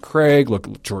at Larry Craig. Look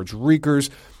at George Riekers.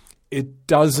 It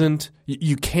doesn't –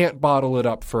 you can't bottle it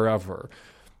up forever.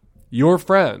 Your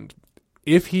friend,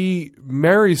 if he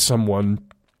marries someone –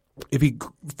 if he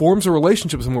forms a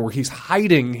relationship with someone where he's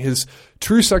hiding his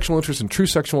true sexual interest and true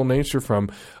sexual nature from,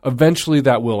 eventually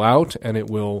that will out and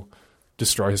it will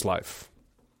destroy his life.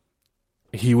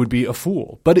 He would be a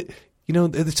fool. But,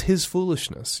 it's his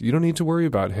foolishness. You don't need to worry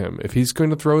about him. If he's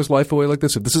going to throw his life away like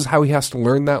this, if this is how he has to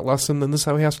learn that lesson, then this is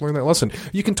how he has to learn that lesson.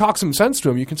 You can talk some sense to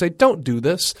him. You can say, don't do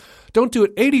this. Don't do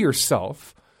it, A, to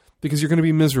yourself, because you're going to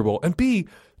be miserable. And B,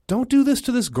 don't do this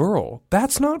to this girl.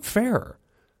 That's not fair.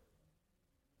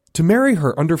 To marry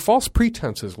her under false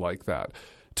pretenses like that.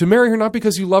 To marry her not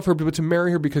because you love her, but to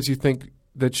marry her because you think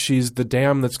that she's the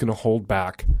dam that's going to hold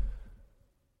back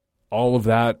all of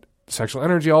that sexual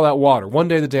energy, all that water. One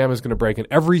day the dam is going to break and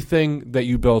everything that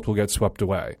you built will get swept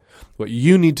away. What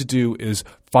you need to do is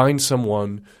find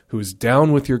someone who is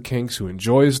down with your kinks, who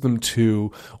enjoys them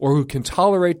too, or who can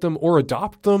tolerate them or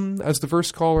adopt them, as the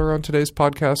first caller on today's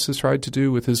podcast has tried to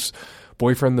do with his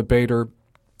boyfriend, the baiter.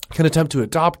 Can attempt to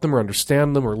adopt them or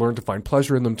understand them or learn to find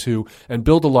pleasure in them too, and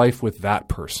build a life with that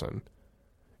person.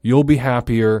 You'll be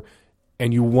happier,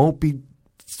 and you won't be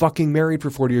fucking married for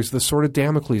 40 years. The sword of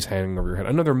Damocles hanging over your head.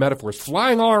 Another metaphor is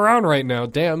flying all around right now,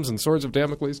 dams and swords of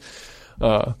Damocles.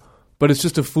 But it's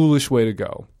just a foolish way to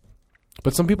go.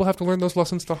 But some people have to learn those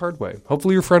lessons the hard way.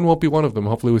 Hopefully your friend won't be one of them.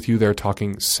 Hopefully with you there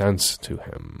talking sense to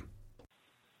him.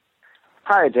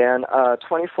 Hi, Dan.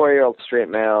 24-year-old straight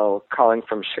male calling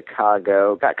from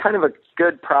Chicago. Got kind of a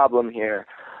good problem here.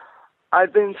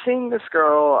 I've been seeing this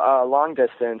girl long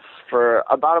distance for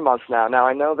about a month now. Now,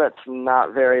 I know that's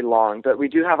not very long, but we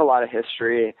do have a lot of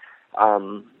history.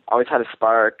 Always had a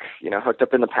spark, hooked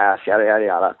up in the past, yada, yada,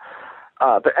 yada.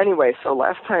 But anyway, so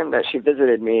last time that she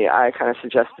visited me, I kind of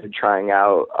suggested trying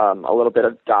out a little bit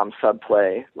of dom-sub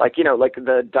play. Like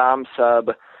the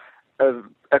dom-sub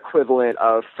equivalent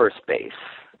of first base,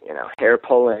 hair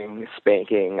pulling,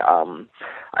 spanking.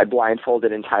 I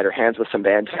blindfolded and tied her hands with some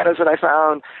bandanas that I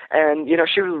found, and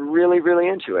she was really, really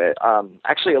into it.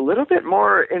 Actually, a little bit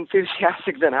more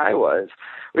enthusiastic than I was,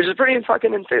 which is pretty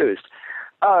fucking enthused.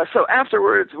 So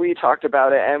afterwards, we talked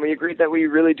about it, and we agreed that we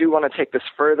really do want to take this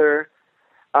further.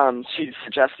 She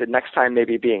suggested next time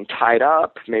maybe being tied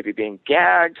up, maybe being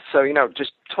gagged. So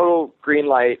just total green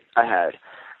light ahead.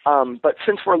 But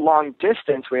since we're long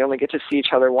distance, we only get to see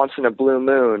each other once in a blue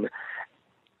moon.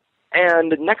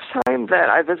 And next time that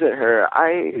I visit her,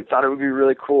 I thought it would be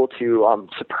really cool to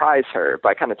surprise her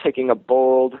by kind of taking a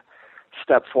bold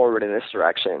step forward in this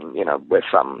direction, with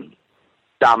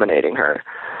dominating her.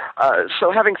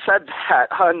 So having said that,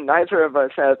 neither of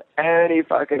us have any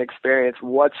fucking experience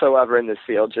whatsoever in this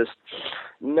field, just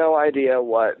no idea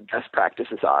what best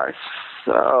practices are.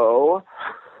 So...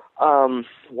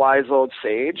 wise old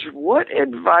sage, what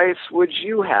advice would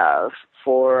you have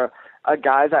for a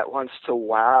guy that wants to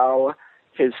wow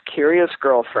his curious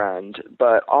girlfriend,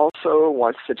 but also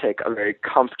wants to take a very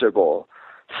comfortable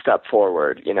step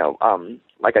forward?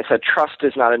 Like I said, trust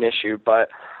is not an issue, but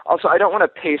Also, I don't want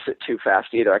to pace it too fast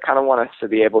either. I kind of want us to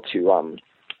be able to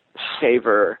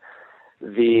savor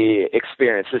this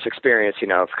experience,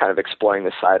 of kind of exploring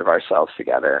the side of ourselves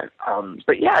together.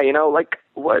 But yeah, like,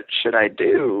 what should I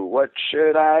do? What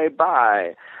should I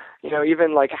buy?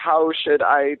 Even like, how should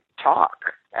I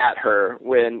talk at her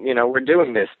when, we're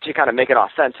doing this to kind of make it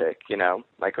authentic,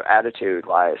 like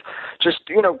attitude-wise. Just,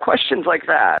 questions like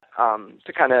that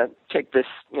to kind of take this,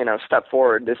 step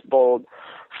forward, this bold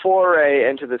foray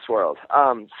into this world.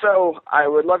 So I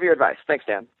would love your advice. Thanks,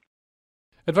 Dan.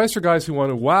 Advice for guys who want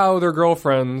to wow their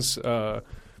girlfriends. The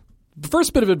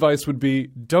first bit of advice would be,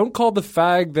 don't call the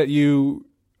fag that you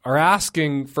are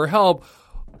asking for help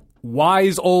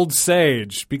wise old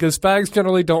sage, because fags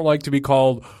generally don't like to be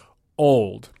called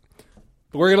old.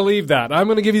 But we're going to leave that. I'm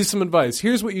going to give you some advice.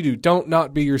 Here's what you do. Don't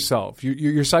not be yourself.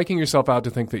 You're psyching yourself out to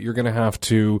think that you're going to have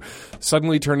to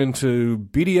suddenly turn into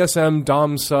BDSM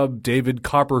Dom Sub David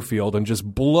Copperfield and just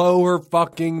blow her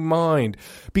fucking mind.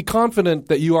 Be confident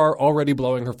that you are already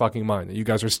blowing her fucking mind, that you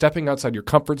guys are stepping outside your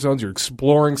comfort zones. You're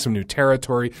exploring some new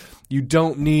territory. You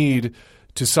don't need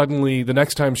to suddenly, the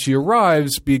next time she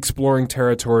arrives, be exploring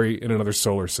territory in another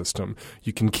solar system.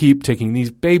 You can keep taking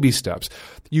these baby steps.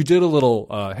 You did a little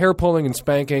hair pulling and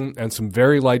spanking and some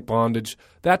very light bondage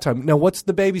that time. Now, what's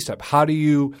the baby step? How do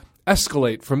you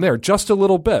escalate from there? Just a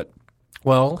little bit.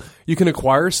 Well, you can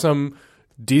acquire some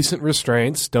decent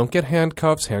restraints. Don't get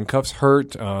handcuffs. Handcuffs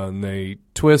hurt. And they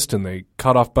twist and they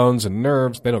cut off bones and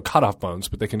nerves. They don't cut off bones,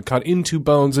 but they can cut into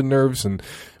bones and nerves and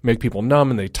make people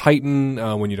numb, and they tighten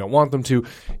when you don't want them to.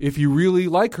 If you really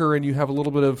like her and you have a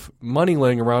little bit of money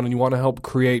laying around and you want to help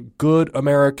create good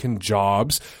American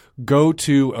jobs, go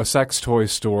to a sex toy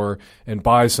store and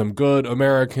buy some good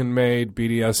American-made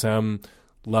BDSM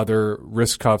leather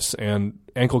wrist cuffs and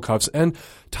ankle cuffs and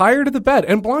tie her to the bed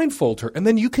and blindfold her. And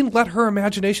then you can let her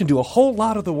imagination do a whole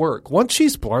lot of the work. Once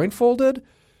she's blindfolded,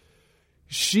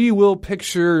 she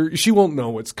won't know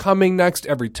what's coming next.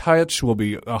 Every touch will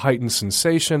be a heightened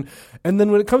sensation. And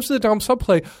then when it comes to the Dom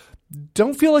subplay,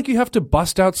 don't feel like you have to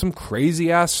bust out some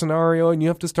crazy ass scenario and you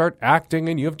have to start acting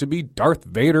and you have to be Darth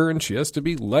Vader and she has to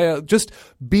be Leia. Just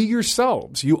be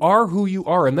yourselves. You are who you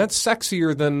are, and that's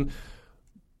sexier than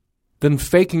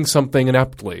faking something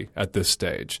ineptly at this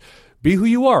stage. Be who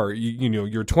you are.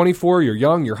 You're 24, you're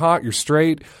young, you're hot, you're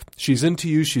straight. She's into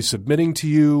you, she's submitting to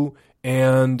you,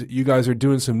 and you guys are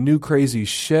doing some new crazy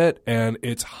shit, and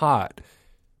it's hot.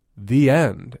 The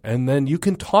end. And then you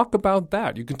can talk about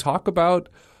that. You can talk about,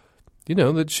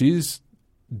 that she's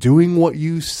doing what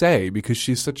you say because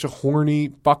she's such a horny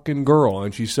fucking girl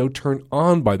and she's so turned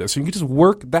on by this. So you can just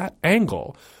work that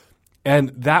angle, and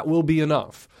that will be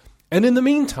enough. And in the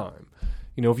meantime,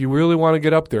 if you really want to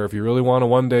get up there, if you really want to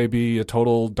one day be a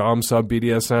total Dom Sub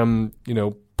BDSM,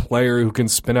 player who can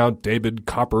spin out David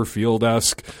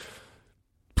Copperfield-esque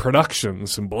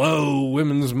productions and blow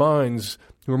women's minds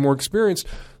who are more experienced,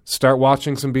 start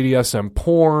watching some BDSM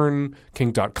porn.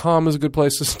 Kink.com is a good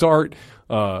place to start.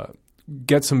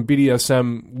 Get some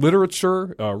BDSM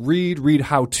literature. Read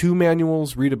how-to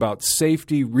manuals. Read about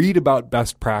safety. Read about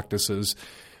best practices.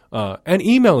 And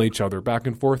email each other back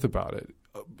and forth about it.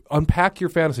 Unpack your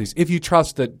fantasies. If you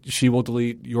trust that she will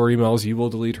delete your emails, you will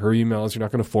delete her emails. You're not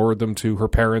going to forward them to her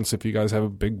parents if you guys have a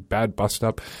big bad bust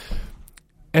up.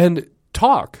 And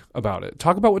talk about it.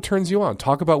 Talk about what turns you on.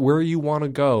 Talk about where you want to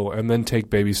go, and then take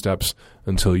baby steps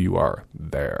until you are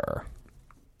there.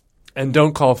 And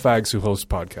don't call fags who host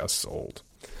podcasts old.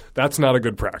 That's not a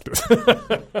good practice.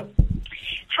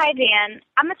 Hi, Dan.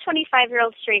 I'm a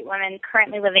 25-year-old straight woman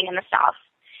currently living in the South.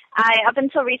 I, up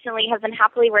until recently, have been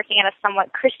happily working at a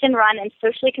somewhat Christian-run and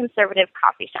socially conservative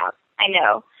coffee shop. I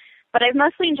know. But I've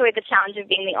mostly enjoyed the challenge of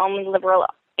being the only liberal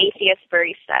atheist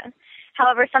barista.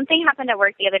 However, something happened at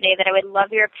work the other day that I would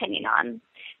love your opinion on.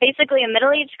 Basically, a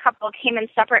middle-aged couple came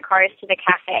in separate cars to the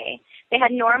cafe. They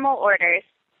had normal orders.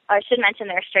 I should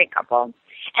mention they're a straight couple.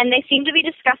 And they seemed to be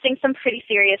discussing some pretty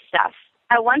serious stuff.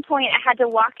 At one point, I had to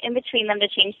walk in between them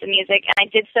to change the music, and I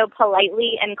did so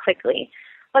politely and quickly.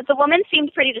 But the woman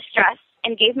seemed pretty distressed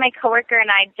and gave my coworker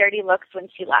and I dirty looks when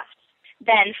she left.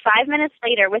 Then, 5 minutes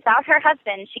later, without her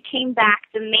husband, she came back,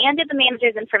 demanded the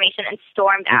manager's information, and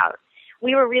stormed out.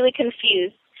 We were really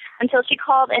confused until she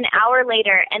called an hour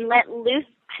later and let loose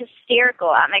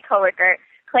hysterical at my coworker,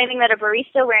 claiming that a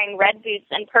barista wearing red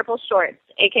boots and purple shorts,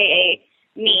 a.k.a.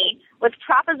 me, was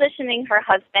propositioning her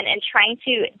husband and trying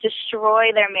to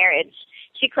destroy their marriage.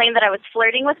 She claimed that I was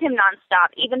flirting with him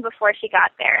nonstop even before she got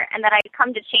there, and that I'd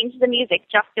come to change the music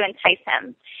just to entice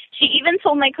him. She even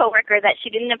told my coworker that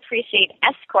she didn't appreciate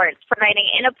escorts providing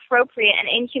inappropriate and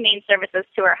inhumane services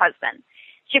to her husband.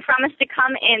 She promised to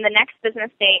come in the next business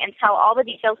day and tell all the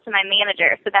details to my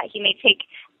manager so that he may take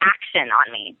action on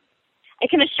me.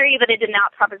 I can assure you that I did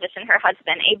not proposition her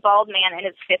husband, a bald man in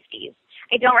his 50s.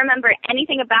 I don't remember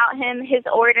anything about him, his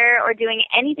order, or doing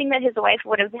anything that his wife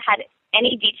would have had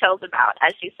any details about,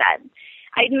 as she said.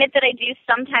 I admit that I do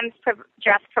sometimes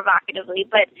dress provocatively,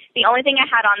 but the only thing I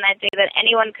had on that day that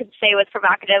anyone could say was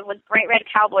provocative was bright red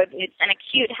cowboy boots and a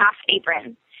cute half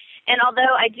apron. And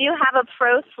although I do have a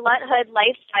pro-sluthood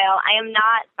lifestyle, I am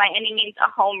not by any means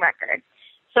a home wrecker.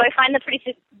 So I find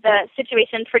the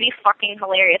situation pretty fucking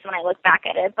hilarious when I look back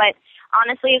at it. But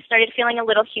honestly, I've started feeling a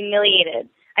little humiliated.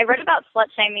 I read about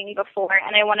slut-shaming before,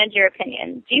 and I wanted your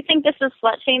opinion. Do you think this is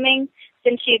slut-shaming?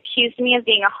 Since she accused me of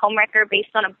being a homewrecker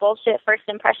based on a bullshit first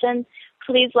impression,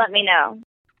 please let me know.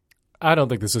 I don't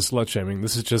think this is slut-shaming.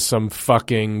 This is just some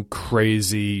fucking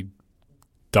crazy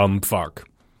dumb fuck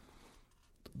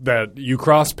that you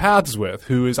cross paths with,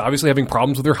 who is obviously having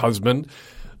problems with her husband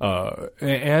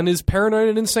and is paranoid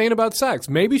and insane about sex.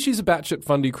 Maybe she's a batshit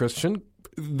fundy Christian.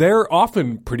 They're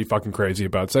often pretty fucking crazy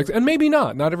about sex, and maybe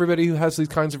not. Not everybody who has these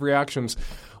kinds of reactions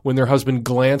when their husband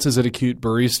glances at a cute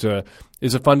barista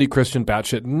is a fundy Christian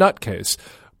batshit nutcase.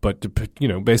 But, you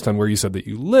know, based on where you said that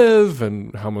you live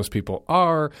and how most people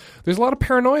are, there's a lot of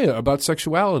paranoia about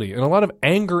sexuality and a lot of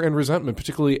anger and resentment,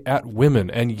 particularly at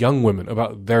women and young women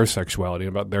about their sexuality,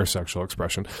 about their sexual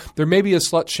expression. There may be a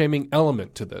slut-shaming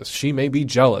element to this. She may be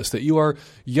jealous that you are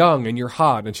young and you're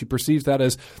hot, and she perceives that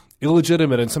as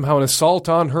illegitimate and somehow an assault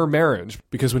on her marriage.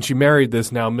 Because when she married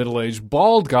this now middle-aged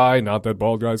bald guy, not that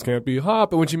bald guys can't be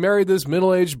hot, but when she married this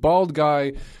middle-aged bald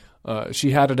guy, she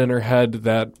had it in her head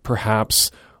that perhaps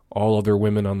all other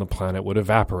women on the planet would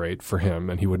evaporate for him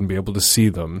and he wouldn't be able to see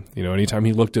them. You know, anytime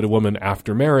he looked at a woman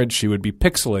after marriage, she would be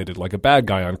pixelated like a bad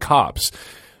guy on Cops.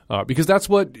 Because that's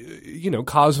what, you know,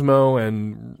 Cosmo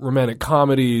and romantic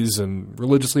comedies and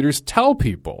religious leaders tell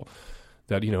people.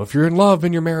 That, you know, if you're in love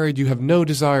and you're married, you have no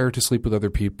desire to sleep with other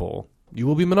people. You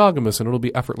will be monogamous and it'll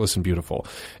be effortless and beautiful.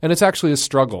 And it's actually a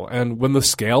struggle. And when the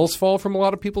scales fall from a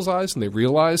lot of people's eyes and they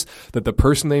realize that the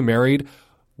person they married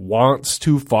wants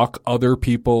to fuck other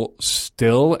people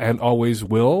still and always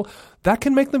will, that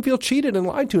can make them feel cheated and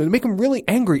lied to and make them really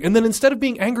angry. And then instead of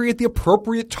being angry at the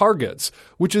appropriate targets,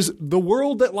 which is the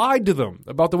world that lied to them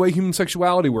about the way human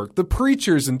sexuality worked, the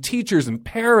preachers and teachers and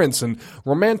parents and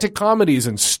romantic comedies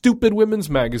and stupid women's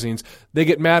magazines, they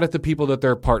get mad at the people that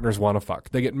their partners want to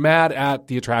fuck. They get mad at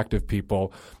the attractive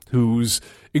people whose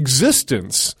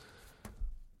existence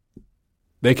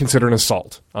they consider an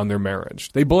assault on their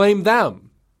marriage. They blame them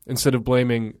instead of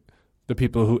blaming the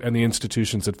people who and the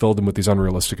institutions that filled them with these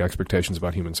unrealistic expectations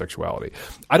about human sexuality.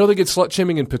 I don't think it's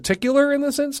slut-shaming in particular in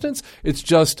this instance. It's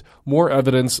just more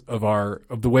evidence of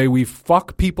the way we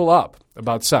fuck people up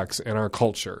about sex in our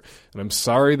culture. And I'm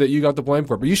sorry that you got the blame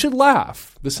for it, but you should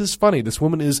laugh. This is funny. This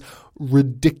woman is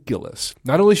ridiculous.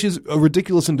 Not only she's a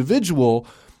ridiculous individual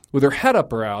with her head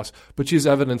up her ass, but she's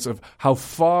evidence of how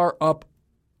far up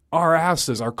our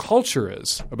asses, our culture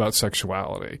is about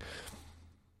sexuality.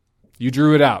 You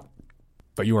drew it out.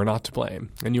 But you are not to blame,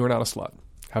 and you are not a slut.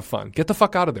 Have fun. Get the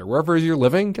fuck out of there. Wherever you're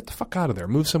living, get the fuck out of there.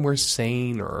 Move somewhere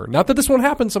saner. Not that this won't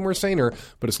happen somewhere saner,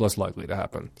 but it's less likely to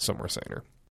happen somewhere saner.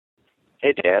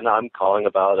 Hey, Dan. I'm calling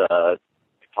about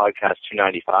podcast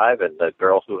 295 and the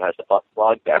girl who has a butt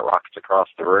plug that rocks across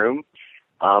the room.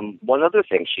 One other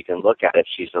thing she can look at if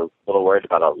she's a little worried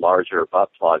about a larger butt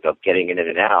plug of getting in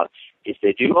and out is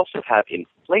they do also have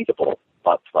inflatable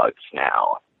butt plugs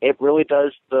now. It really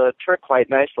does the trick quite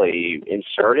nicely. You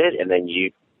insert it, and then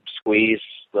you squeeze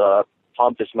the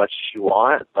pump as much as you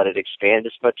want, let it expand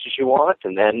as much as you want,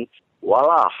 and then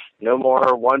voila, no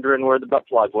more wondering where the butt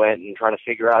plug went and trying to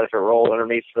figure out if it rolled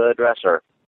underneath the dresser.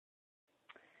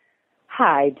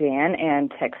 Hi, Dan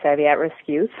and Tech Savvy at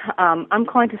Rescue. I'm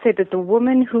calling to say that the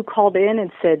woman who called in and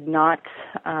said not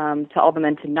to all the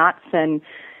men to not send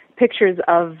pictures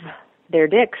of their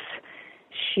dicks,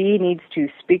 she needs to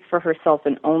speak for herself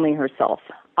and only herself.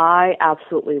 I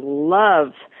absolutely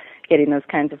love getting those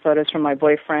kinds of photos from my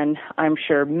boyfriend. I'm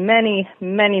sure many,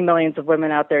 many millions of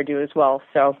women out there do as well.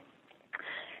 So,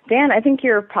 Dan, I think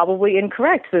you're probably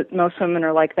incorrect that most women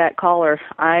are like that caller.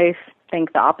 I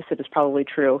think the opposite is probably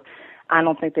true. I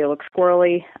don't think they look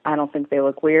squirrely. I don't think they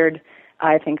look weird.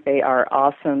 I think they are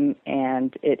awesome,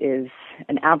 and it is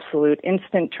an absolute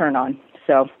instant turn-on.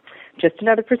 So, just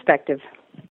another perspective.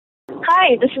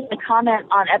 Hi, this is a comment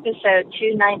on episode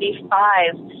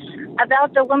 295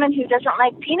 about the woman who doesn't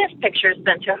like penis pictures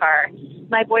sent to her.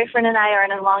 My boyfriend and I are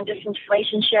in a long-distance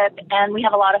relationship, and we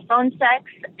have a lot of phone sex,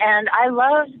 and I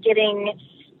love getting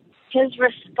his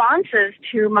responses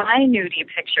to my nudie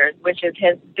pictures, which is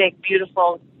his big,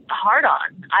 beautiful hard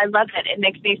on. I love it. It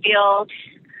makes me feel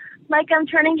like I'm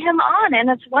turning him on, and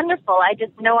it's wonderful. I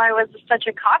didn't know I was such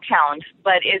a cockhound,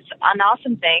 but it's an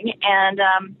awesome thing, and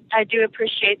I do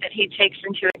appreciate that he takes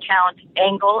into account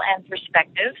angle and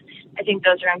perspective. I think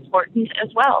those are important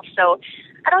as well. So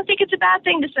I don't think it's a bad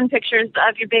thing to send pictures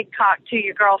of your big cock to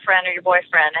your girlfriend or your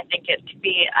boyfriend. I think it could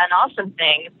be an awesome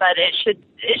thing, but it should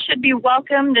be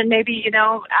welcomed, and maybe,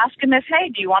 ask him if, hey,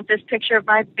 do you want this picture of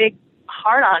my big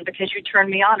hard-on because you turned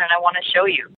me on and I want to show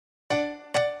you.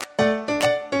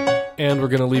 And we're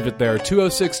going to leave it there.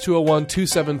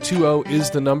 206-201-2720 is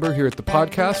the number here at the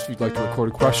podcast if you'd like to record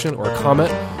a question or a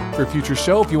comment for a future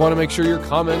show. If you want to make sure your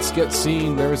comments get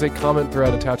seen, there is a comment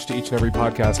thread attached to each and every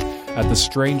podcast at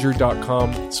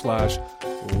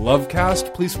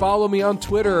thestranger.com/lovecast. Please follow me on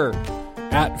Twitter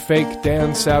at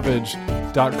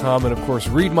fakedansavage.com. And, of course,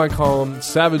 read my column,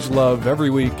 Savage Love,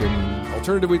 every week in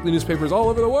alternative weekly newspapers all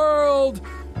over the world.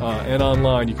 And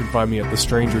online, you can find me at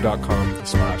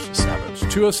thestranger.com/savage.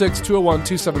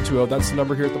 206-201-2720. That's the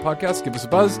number here at the podcast. Give us a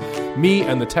buzz. Me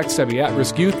and the tech-savvy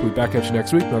at-risk youth. We'll be back at you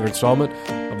next week. Another installment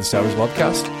of the Savage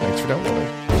Lovecast. Thanks for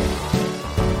downloading.